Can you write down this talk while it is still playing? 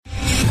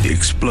The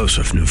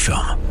explosive new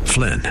film,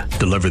 Flynn,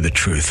 deliver the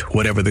truth,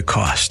 whatever the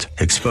cost,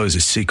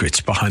 exposes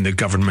secrets behind the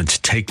government's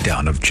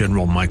takedown of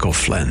General Michael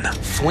Flynn.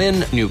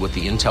 Flynn knew what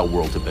the intel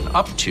world had been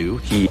up to.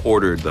 He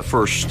ordered the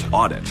first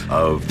audit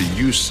of the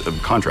use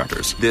of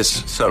contractors.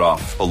 This set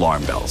off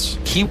alarm bells.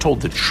 He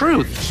told the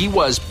truth. He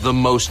was the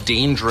most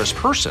dangerous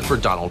person for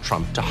Donald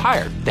Trump to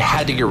hire. They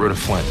had to get rid of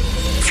Flynn.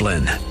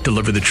 Flynn,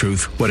 deliver the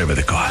truth, whatever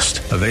the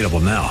cost. Available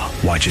now.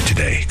 Watch it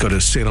today. Go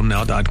to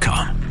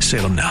salemnow.com.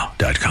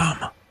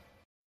 salemnow.com.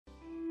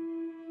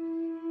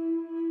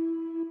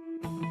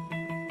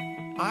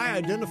 I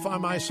identify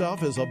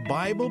myself as a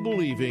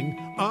Bible-believing,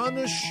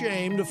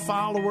 unashamed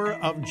follower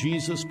of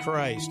Jesus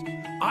Christ.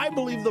 I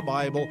believe the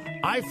Bible,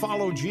 I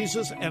follow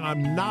Jesus, and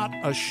I'm not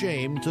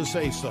ashamed to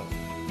say so.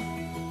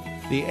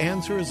 The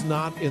answer is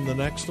not in the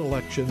next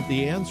election.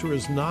 The answer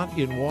is not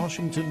in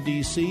Washington,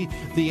 D.C.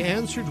 The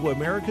answer to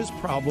America's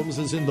problems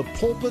is in the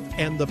pulpit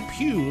and the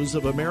pews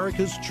of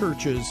America's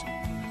churches.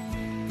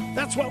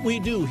 That's what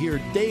we do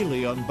here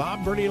daily on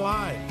Bob Burney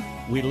Live.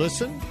 We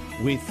listen,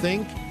 we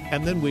think,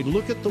 and then we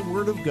look at the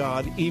Word of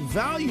God,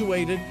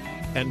 evaluate it,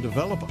 and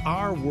develop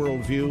our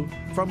worldview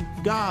from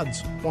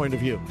God's point of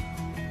view.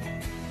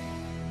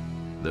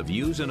 The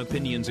views and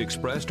opinions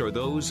expressed are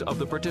those of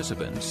the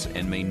participants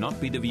and may not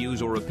be the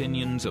views or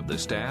opinions of the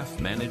staff,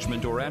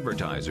 management, or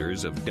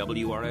advertisers of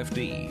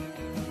WRFD.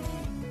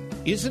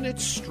 Isn't it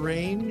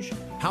strange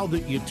how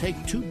that you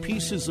take two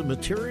pieces of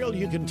material,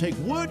 you can take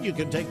wood, you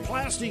can take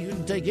plastic, you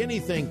can take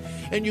anything,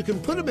 and you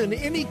can put them in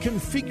any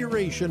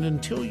configuration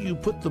until you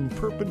put them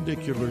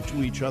perpendicular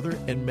to each other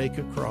and make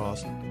a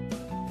cross.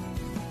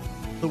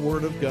 The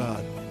Word of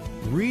God.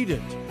 Read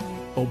it.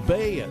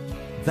 Obey it.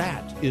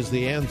 That is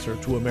the answer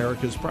to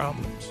America's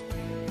problems.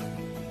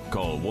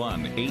 Call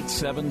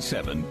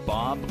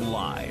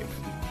 1-877-BOB-LIVE.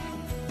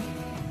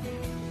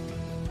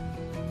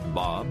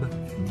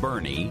 Bob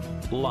Burney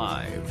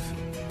Live.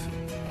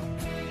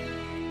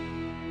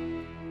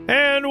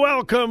 And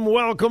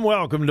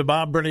welcome to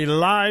Bob Burney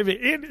Live.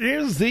 It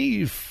is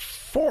the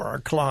 4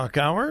 o'clock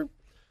hour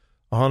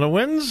on a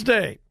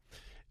Wednesday.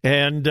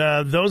 And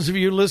those of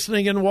you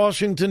listening in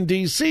Washington,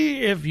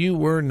 D.C., if you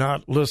were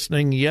not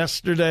listening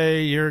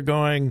yesterday, you're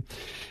going,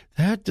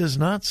 that does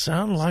not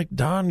sound like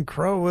Don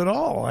Crow at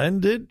all.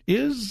 And it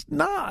is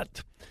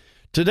not.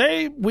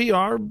 Today, we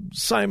are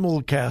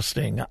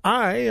simulcasting.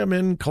 I am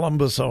in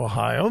Columbus,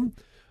 Ohio,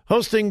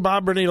 hosting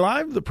Bob Burney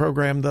Live, the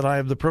program that I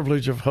have the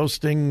privilege of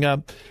hosting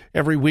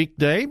every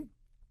weekday.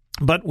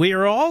 But we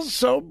are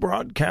also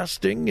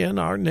broadcasting in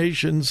our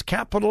nation's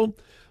capital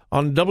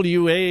on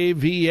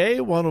WAVA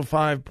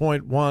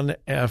 105.1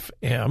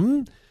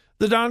 FM,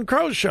 The Don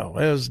Crow Show,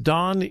 as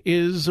Don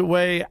is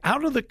away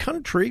out of the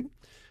country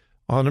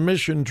on a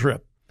mission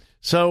trip.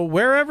 So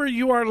wherever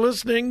you are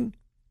listening,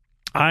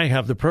 I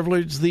have the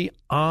privilege, the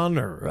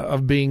honor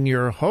of being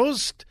your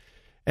host.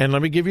 And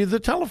let me give you the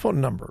telephone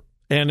number.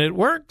 And it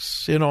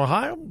works in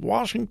Ohio,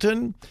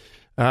 Washington,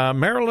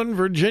 Maryland,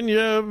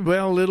 Virginia.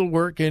 Well, it'll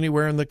work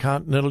anywhere in the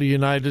continental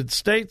United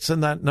States.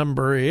 And that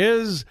number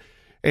is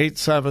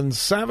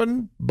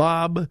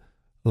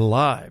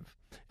 877-BOB-LIVE.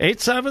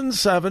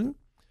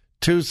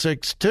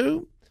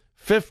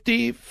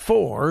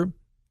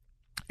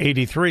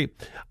 877-262-5483.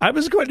 I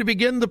was going to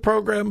begin the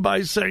program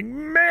by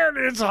saying, man,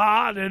 it's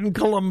hot in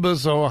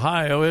Columbus,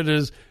 Ohio. It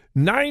is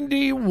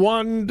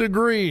 91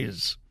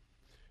 degrees.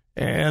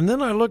 And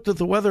then I looked at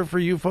the weather for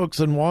you folks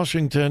in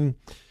Washington.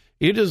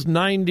 It is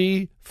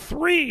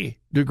 93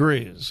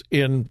 degrees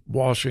in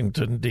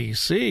Washington,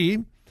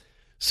 D.C.,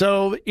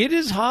 so it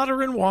is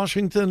hotter in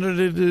Washington than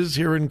it is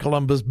here in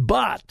Columbus,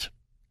 but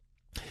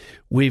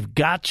we've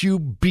got you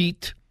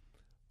beat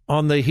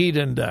on the heat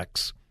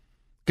index.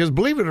 Because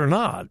believe it or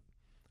not,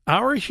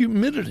 our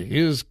humidity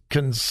is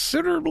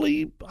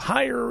considerably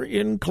higher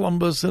in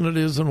Columbus than it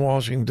is in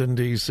Washington,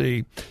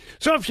 D.C.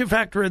 So if you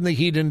factor in the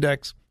heat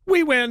index,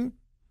 we win.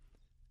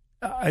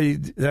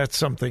 That's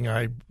something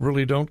I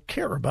really don't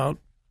care about,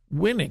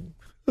 winning.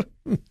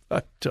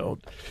 I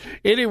don't.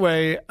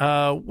 Anyway,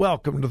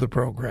 welcome to the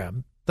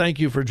program.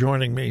 Thank you for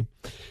joining me.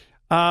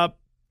 I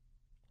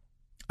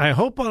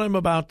hope what I'm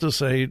about to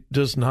say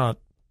does not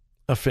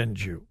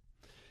offend you.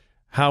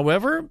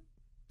 However,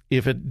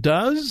 if it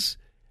does,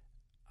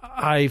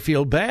 I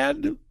feel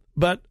bad,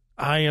 but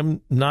I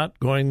am not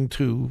going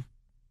to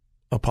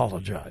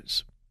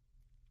apologize.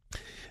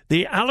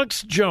 The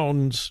Alex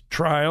Jones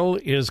trial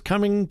is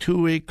coming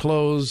to a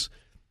close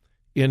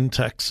in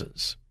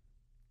Texas.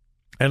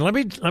 And let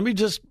me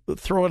just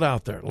throw it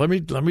out there. Let me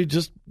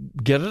just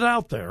get it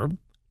out there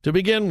to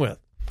begin with.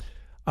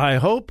 I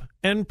hope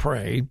and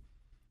pray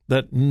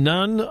that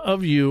none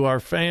of you are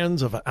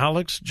fans of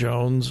Alex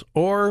Jones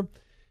or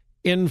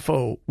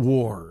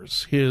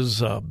InfoWars,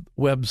 his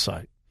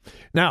website.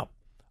 Now,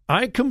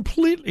 I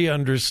completely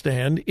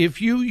understand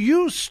if you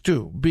used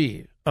to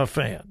be a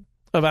fan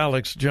of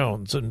Alex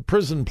Jones and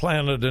Prison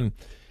Planet and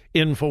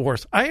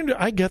InfoWars.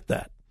 I get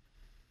that.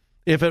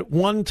 If at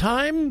one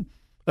time,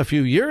 a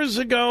few years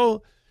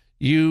ago,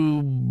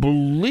 you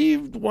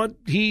believed what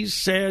he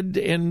said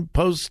and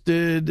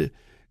posted,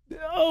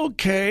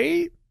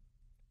 okay,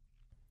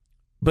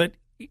 But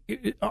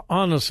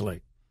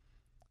honestly,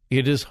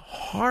 it is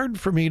hard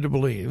for me to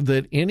believe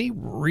that any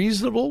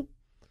reasonable,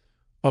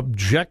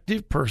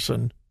 objective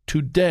person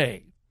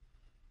today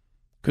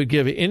could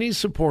give any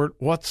support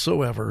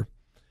whatsoever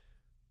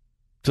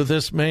to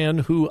this man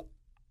who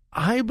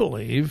I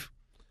believe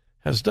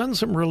has done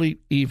some really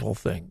evil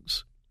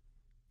things.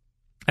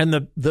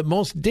 And the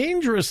most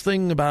dangerous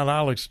thing about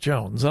Alex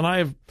Jones,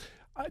 and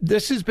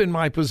this has been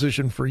my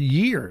position for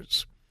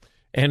years,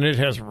 and it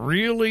has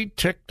really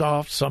ticked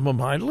off some of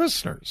my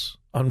listeners,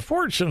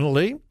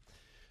 unfortunately,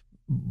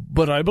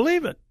 but I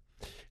believe it.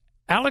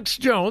 Alex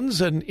Jones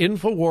and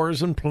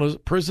InfoWars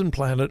and Prison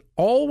Planet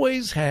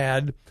always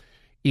had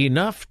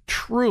enough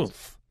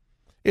truth.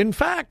 In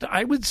fact,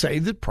 I would say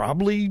that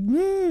probably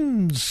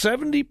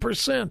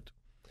 70%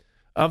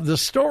 of the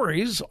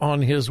stories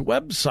on his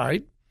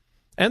website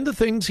and the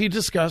things he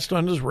discussed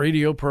on his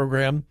radio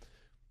program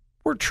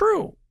were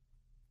true.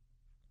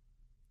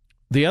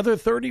 The other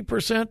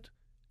 30%,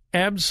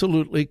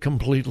 absolutely,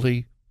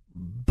 completely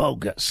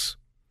bogus.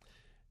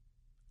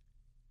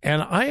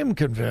 And I am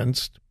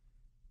convinced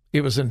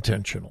it was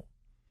intentional.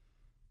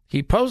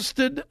 He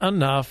posted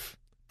enough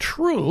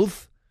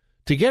truth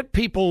to get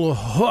people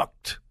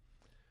hooked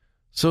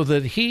so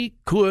that he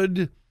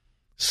could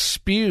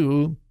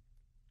spew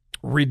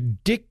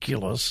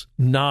ridiculous,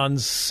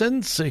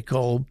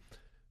 nonsensical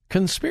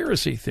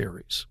conspiracy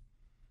theories.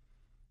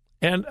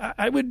 And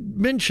I would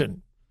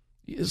mention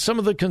some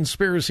of the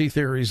conspiracy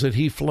theories that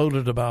he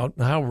floated about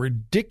and how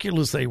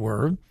ridiculous they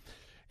were.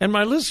 And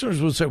my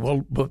listeners would say,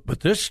 well, but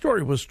this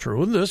story was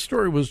true, and this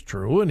story was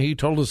true, and he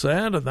told us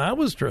that, and that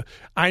was true.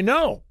 I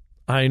know.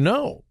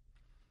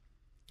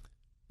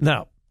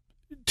 Now,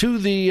 to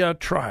the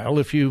trial,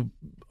 if you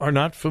are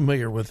not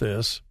familiar with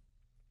this,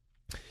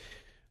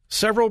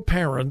 several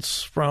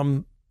parents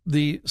from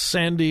the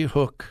Sandy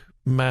Hook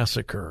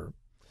massacre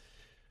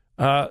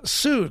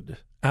sued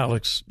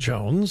Alex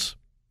Jones,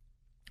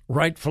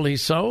 rightfully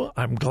so.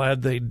 I'm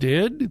glad they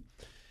did,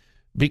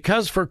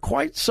 because for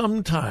quite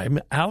some time,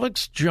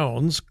 Alex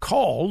Jones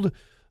called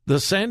the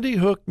Sandy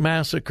Hook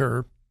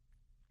massacre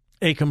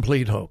a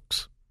complete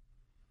hoax.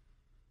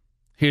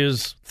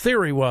 His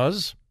theory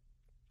was,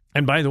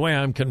 and by the way,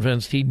 I'm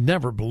convinced he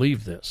never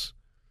believed this.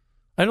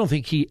 I don't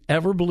think he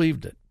ever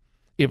believed it.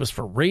 It was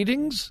for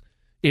ratings.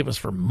 It was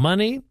for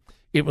money.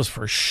 It was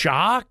for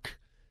shock.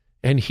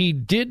 And he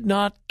did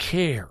not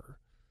care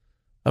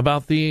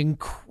about the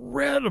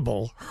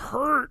incredible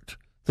hurt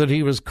that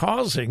he was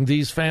causing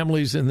these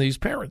families and these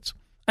parents.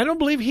 I don't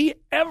believe he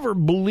ever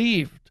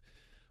believed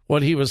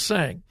what he was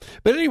saying.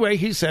 But anyway,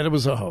 he said it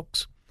was a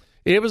hoax.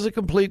 It was a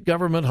complete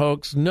government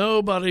hoax.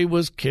 Nobody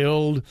was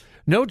killed.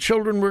 No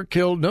children were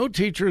killed. No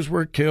teachers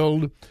were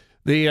killed.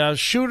 The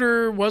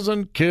shooter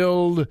wasn't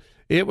killed.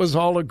 It was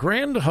all a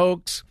grand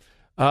hoax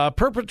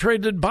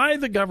perpetrated by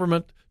the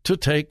government to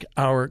take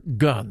our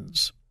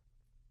guns.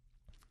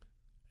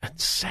 And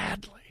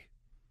sadly,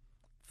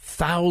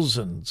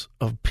 thousands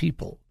of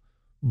people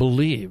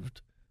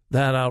believed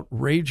that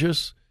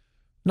outrageous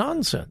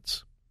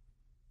nonsense.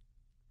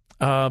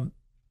 And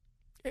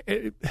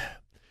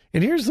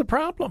here's the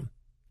problem.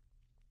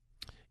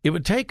 It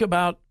would take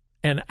about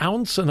an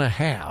ounce and a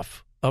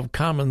half of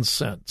common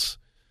sense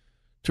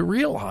to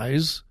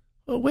realize,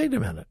 oh, wait a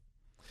minute.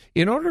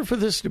 In order for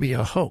this to be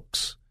a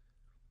hoax,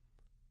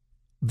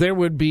 there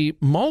would be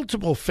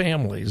multiple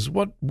families.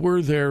 What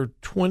were there,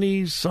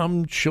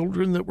 20-some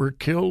children that were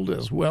killed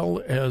as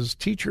well as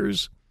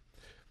teachers?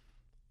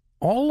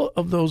 All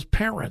of those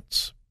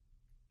parents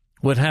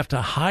would have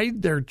to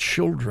hide their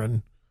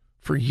children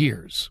for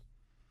years.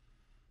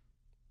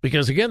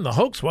 Because, again, the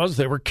hoax was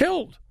they were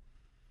killed.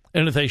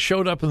 And if they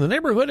showed up in the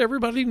neighborhood,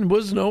 everybody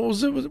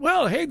knows it was,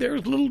 well, hey,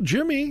 there's little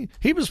Jimmy.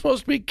 He was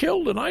supposed to be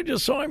killed, and I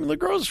just saw him in the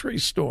grocery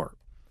store.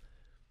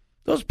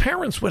 Those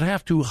parents would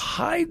have to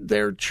hide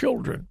their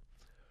children.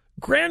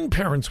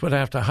 Grandparents would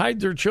have to hide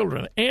their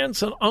children.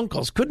 Aunts and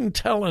uncles couldn't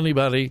tell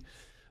anybody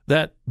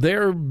that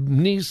their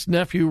niece,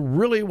 nephew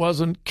really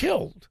wasn't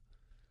killed.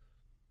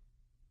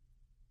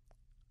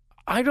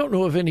 I don't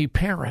know of any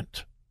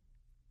parent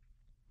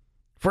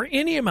for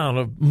any amount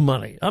of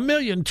money, $1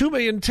 million, $2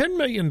 million, $10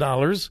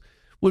 million,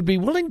 would be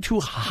willing to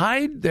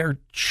hide their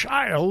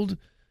child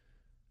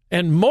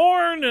and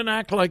mourn and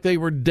act like they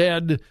were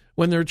dead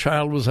when their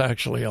child was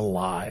actually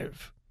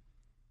alive.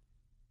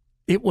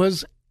 It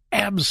was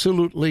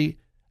absolutely,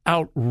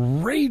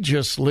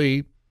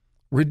 outrageously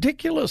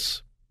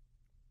ridiculous.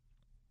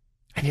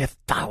 And yet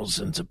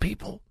thousands of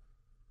people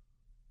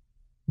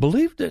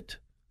believed it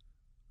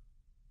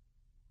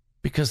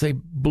because they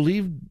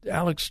believed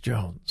Alex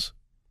Jones.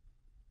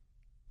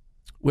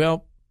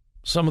 Well,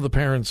 some of the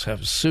parents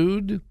have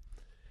sued,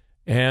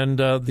 and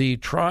the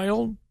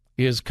trial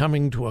is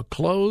coming to a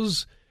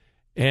close,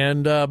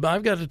 and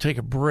I've got to take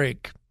a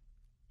break.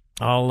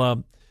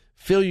 I'll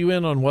fill you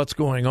in on what's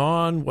going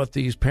on, what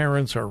these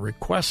parents are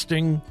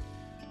requesting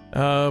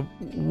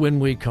when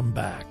we come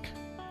back.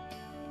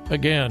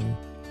 Again,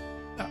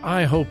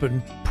 I hope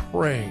and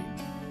pray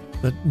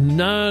that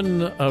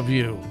none of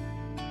you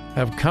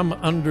have come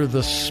under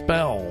the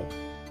spell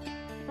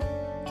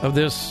of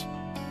this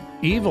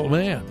evil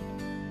man.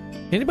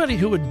 Anybody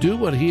who would do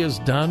what he has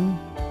done,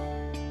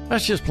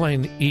 that's just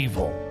plain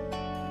evil.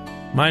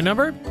 My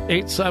number,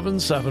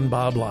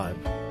 877-BOB-LIVE.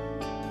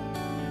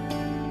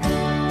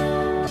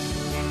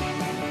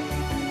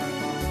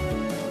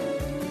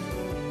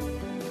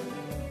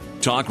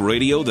 Talk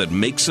radio that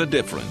makes a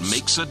difference.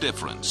 Makes a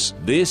difference.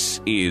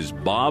 This is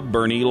Bob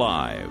Burney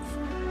Live.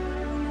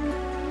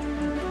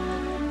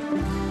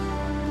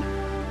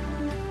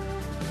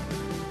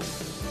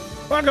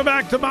 Welcome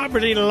back to Bob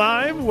Burney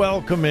Live.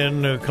 Welcome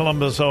in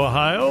Columbus,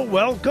 Ohio.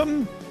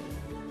 Welcome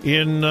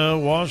in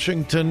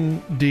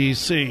Washington,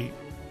 D.C.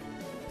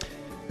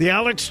 The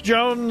Alex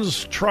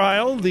Jones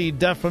trial, the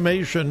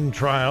defamation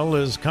trial,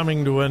 is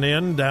coming to an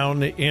end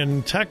down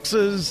in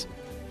Texas.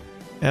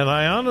 And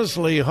I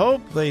honestly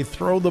hope they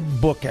throw the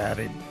book at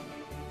him.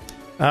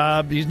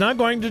 He's not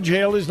going to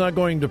jail. He's not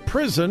going to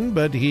prison,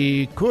 but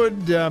he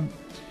could,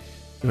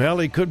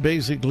 he could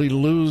basically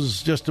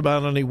lose just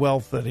about any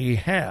wealth that he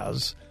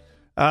has.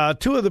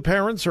 Two of the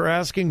parents are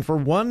asking for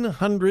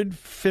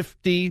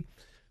 $150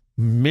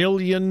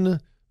 million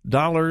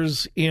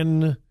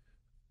in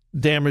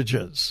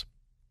damages.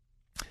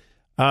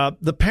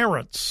 The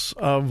parents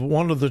of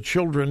one of the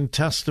children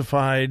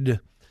testified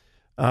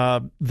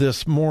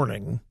this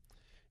morning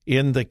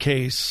in the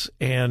case,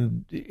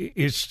 and it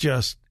is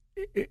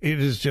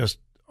just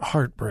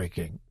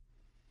heartbreaking.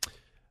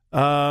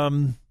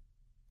 The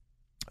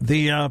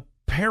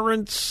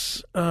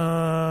parents,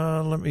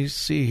 let me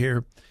see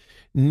here,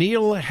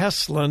 Neil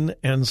Heslin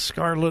and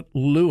Scarlett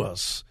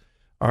Lewis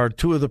are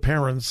two of the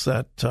parents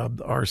that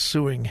are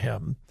suing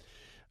him.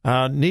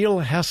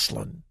 Neil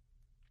Heslin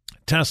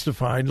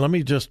testified. Let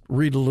me just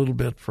read a little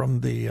bit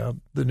from the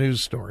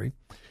news story.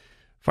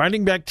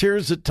 Fighting back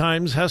tears at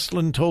times,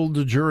 Heslin told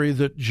the jury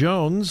that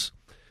Jones,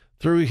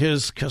 through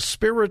his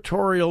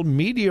conspiratorial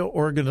media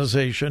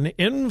organization,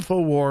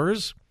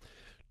 InfoWars,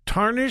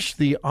 tarnished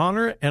the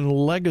honor and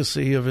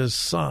legacy of his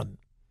son.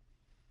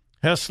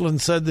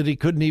 Heslin said that he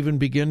couldn't even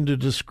begin to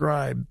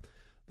describe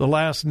the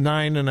last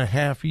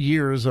 9.5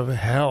 years of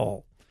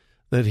hell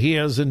that he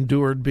has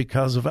endured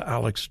because of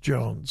Alex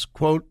Jones.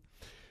 Quote,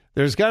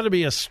 "There's got to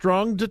be a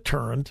strong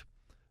deterrent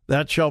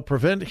that shall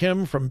prevent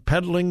him from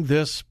peddling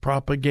this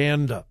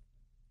propaganda."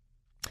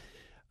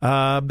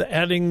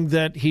 Adding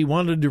that he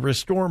wanted to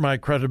restore my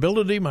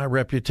credibility, my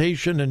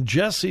reputation, and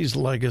Jesse's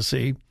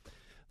legacy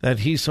that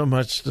he so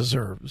much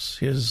deserves.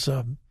 His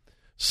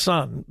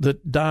son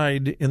that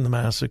died in the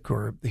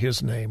massacre,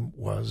 his name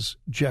was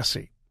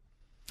Jesse.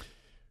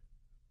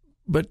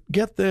 But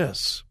get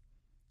this,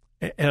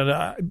 and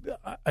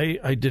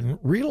I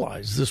didn't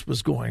realize this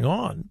was going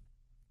on,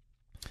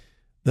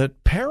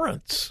 that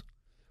parents,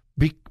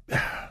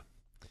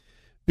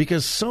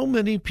 because so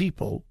many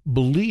people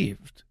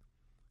believed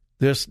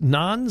this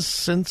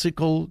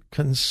nonsensical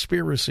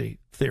conspiracy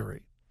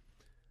theory.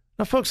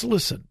 Now, folks,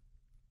 listen.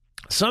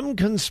 Some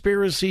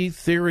conspiracy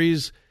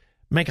theories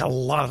make a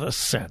lot of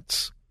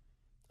sense.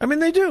 I mean,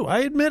 they do. I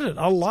admit it.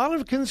 A lot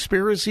of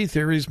conspiracy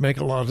theories make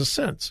a lot of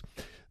sense.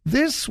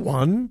 This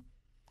one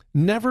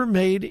never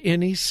made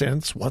any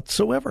sense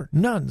whatsoever.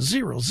 None.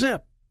 Zero.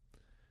 Zip.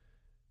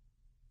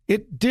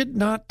 It did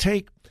not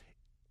take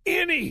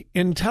any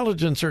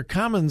intelligence or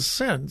common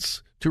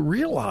sense to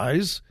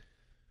realize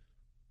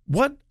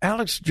what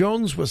Alex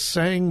Jones was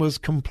saying was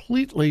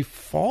completely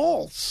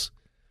false.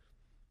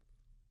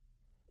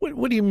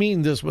 What do you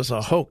mean this was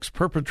a hoax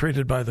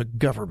perpetrated by the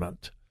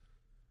government?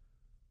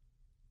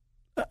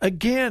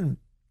 Again,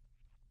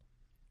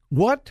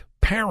 what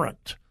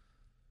parent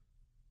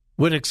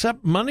would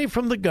accept money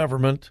from the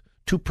government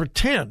to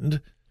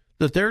pretend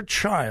that their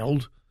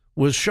child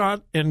was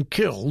shot and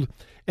killed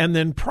and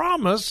then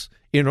promise,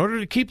 in order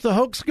to keep the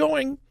hoax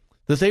going,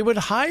 that they would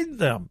hide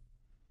them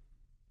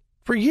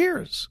for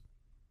years?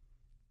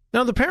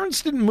 Now, the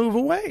parents didn't move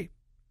away,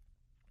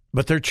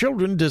 but their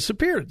children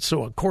disappeared.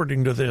 So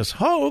according to this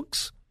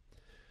hoax,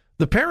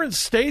 the parents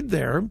stayed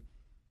there,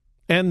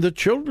 and the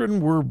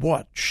children were,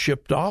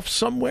 shipped off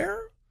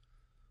somewhere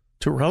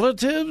to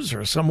relatives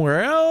or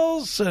somewhere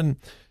else? And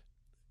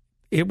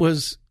it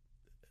was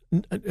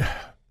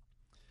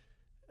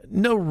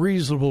no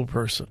reasonable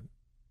person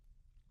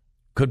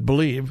could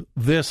believe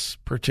this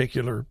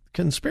particular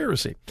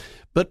conspiracy.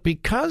 But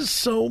because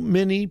so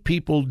many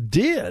people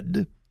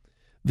did,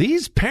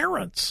 these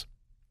parents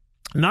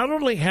not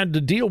only had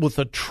to deal with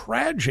the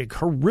tragic,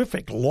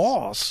 horrific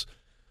loss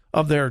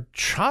of their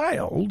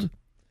child,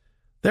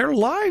 their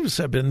lives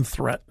have been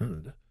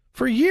threatened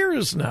for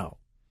years now.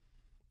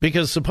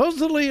 Because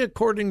supposedly,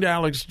 according to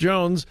Alex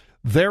Jones,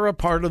 they're a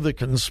part of the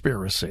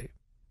conspiracy.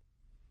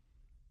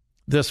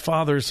 This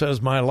father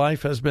says, "My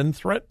life has been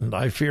threatened.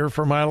 I fear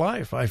for my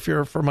life. I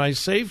fear for my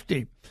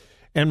safety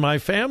and my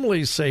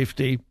family's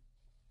safety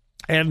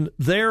and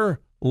their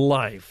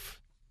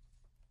life."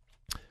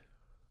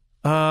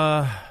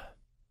 The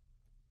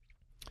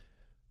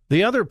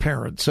other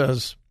parent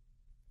says,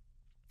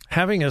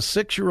 "Having a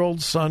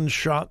 6-year-old son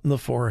shot in the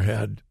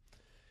forehead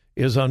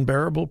is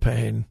unbearable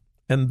pain,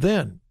 and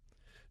then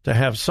to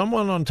have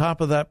someone on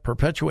top of that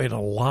perpetuate a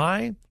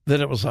lie,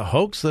 that it was a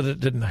hoax, that it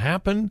didn't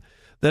happen,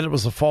 that it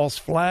was a false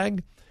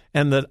flag,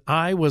 and that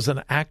I was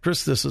an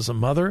actress, this is a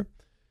mother.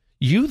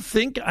 You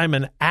think I'm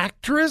an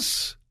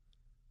actress?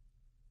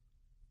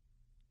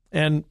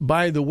 And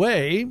by the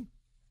way,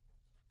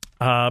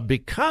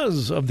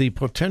 because of the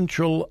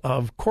potential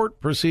of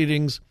court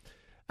proceedings,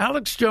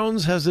 Alex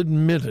Jones has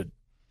admitted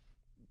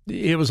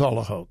it was all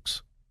a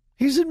hoax.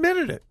 He's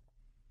admitted it.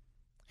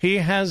 He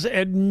has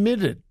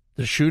admitted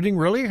the shooting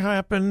really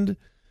happened.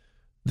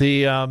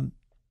 The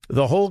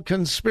whole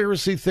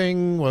conspiracy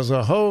thing was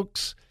a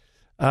hoax.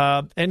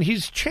 And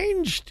he's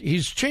changed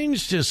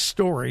his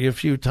story a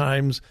few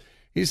times.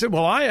 He said,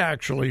 well, I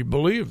actually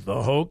believe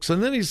the hoax.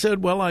 And then he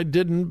said, well, I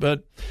didn't.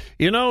 But,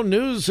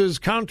 news is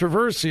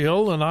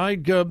controversial.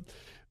 And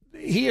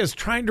he is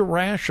trying to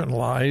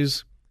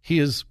rationalize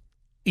his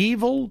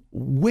evil,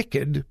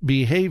 wicked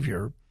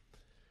behavior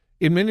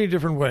in many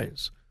different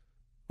ways.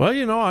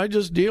 Well, I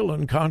just deal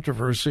in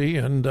controversy.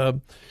 And,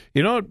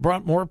 it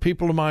brought more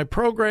people to my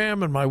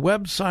program and my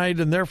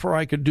website. And therefore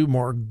I could do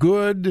more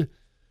good.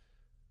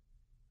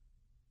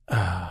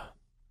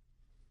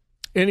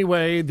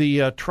 Anyway,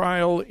 the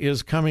trial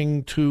is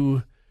coming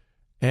to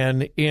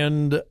an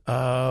end.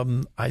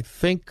 I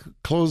think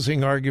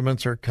closing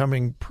arguments are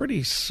coming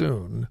pretty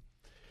soon.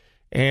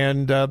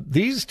 And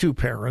these two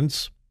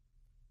parents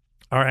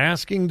are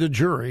asking the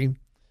jury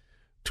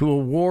to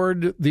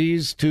award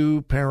these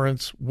two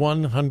parents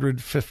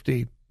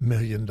 $150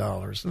 million.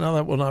 Now,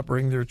 that will not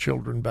bring their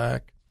children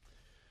back.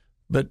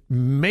 But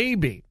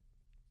maybe,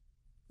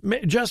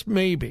 just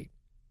maybe,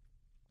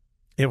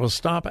 it will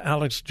stop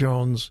Alex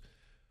Jones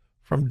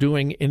from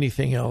doing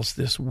anything else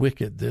this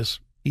wicked, this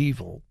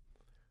evil,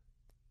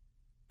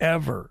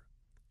 ever,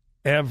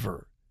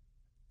 ever,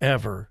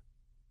 ever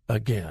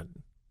again.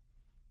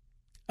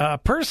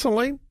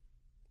 Personally,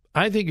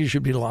 I think he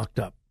should be locked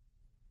up.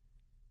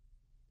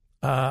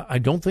 I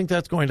don't think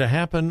that's going to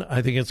happen.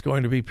 I think it's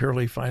going to be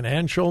purely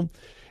financial.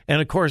 And,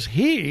 of course,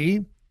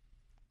 he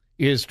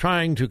is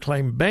trying to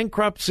claim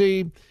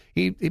bankruptcy.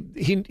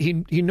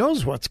 He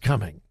knows what's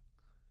coming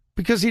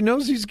because he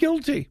knows he's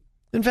guilty.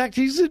 In fact,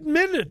 he's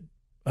admitted.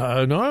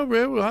 No,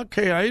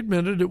 okay, I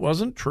admitted it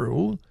wasn't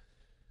true.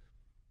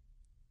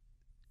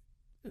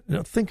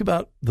 Now, think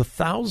about the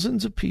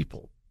thousands of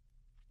people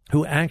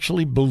who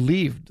actually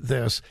believed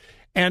this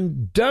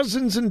and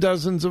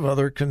dozens of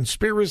other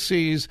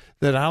conspiracies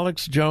that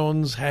Alex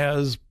Jones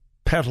has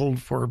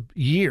peddled for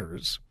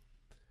years.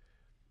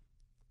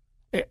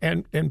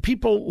 And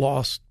people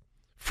lost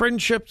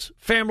friendships,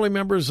 family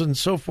members, and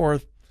so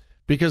forth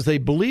because they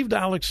believed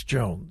Alex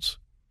Jones.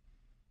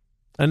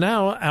 And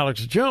now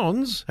Alex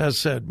Jones has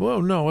said,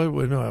 well, no, it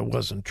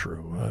wasn't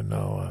true.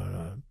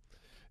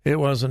 It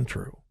wasn't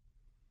true.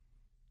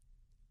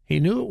 He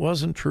knew it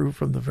wasn't true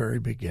from the very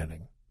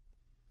beginning.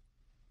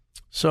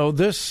 So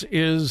this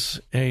is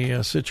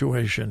a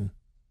situation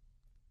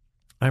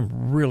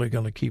I'm really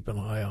going to keep an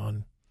eye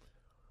on.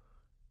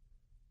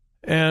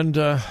 And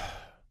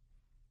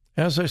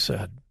as I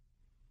said,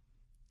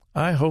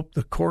 I hope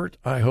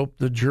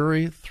the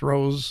jury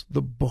throws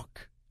the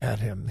book at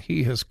him.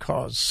 He has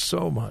caused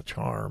so much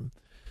harm,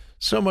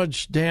 so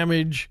much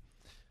damage.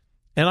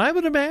 And I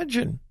would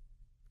imagine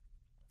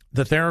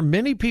that there are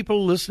many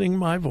people listening to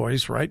my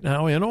voice right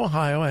now in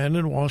Ohio and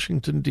in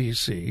Washington,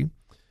 D.C.,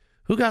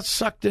 who got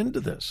sucked into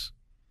this.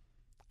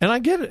 And I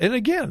get it. And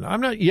again,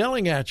 I'm not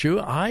yelling at you.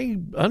 I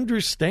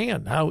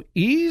understand how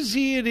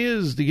easy it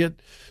is to get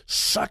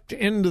sucked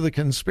into the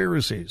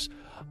conspiracies.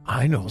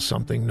 I know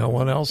something no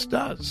one else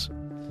does.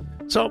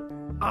 So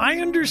I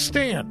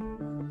understand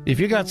if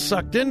you got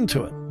sucked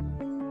into it.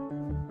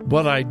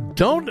 What I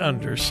don't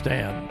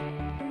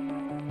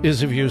understand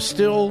is if you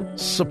still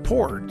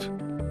support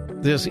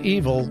this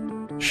evil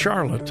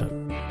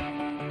charlatan.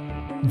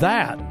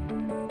 That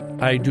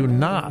I do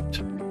not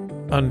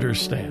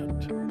understand.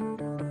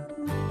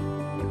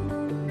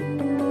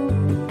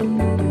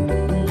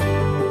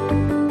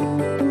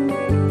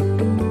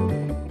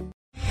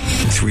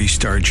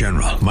 Three-star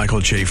General Michael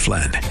J.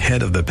 Flynn,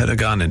 head of the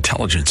Pentagon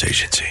Intelligence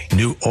Agency,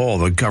 knew all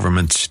the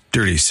government's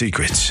dirty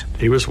secrets.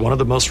 He was one of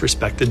the most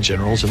respected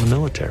generals in the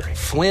military.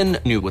 Flynn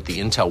knew what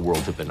the intel world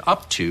had been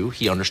up to.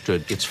 He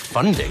understood its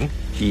funding.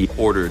 He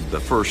ordered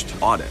the first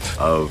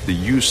audit of the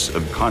use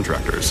of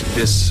contractors.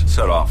 This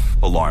set off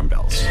alarm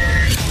bells.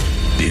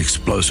 The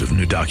explosive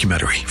new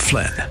documentary,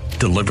 Flynn,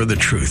 Deliver the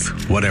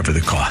Truth, Whatever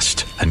the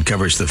Cost,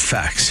 uncovers the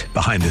facts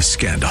behind this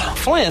scandal.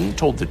 Flynn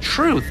told the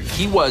truth.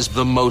 He was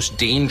the most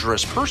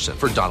dangerous person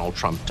for Donald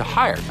Trump to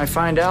hire. I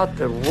find out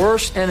the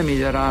worst enemy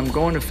that I'm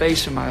going to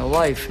face in my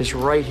life is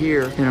right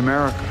here in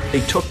America.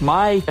 They took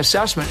my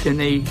assessment and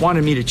they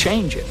wanted me to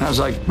change it. And I was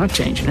like, I'm not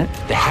changing it.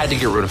 They had to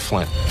get rid of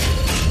Flynn.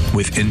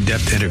 With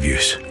in-depth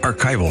interviews,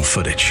 archival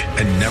footage,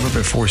 and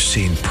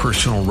never-before-seen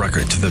personal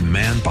records of the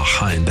man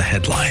behind the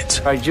headlines.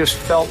 I just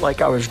felt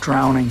like I was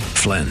drowning.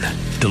 Flynn,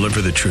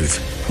 Deliver the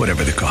Truth,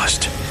 Whatever the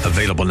Cost.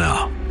 Available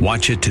now.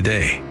 Watch it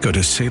today. Go to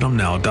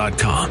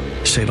salemnow.com.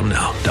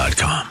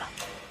 salemnow.com.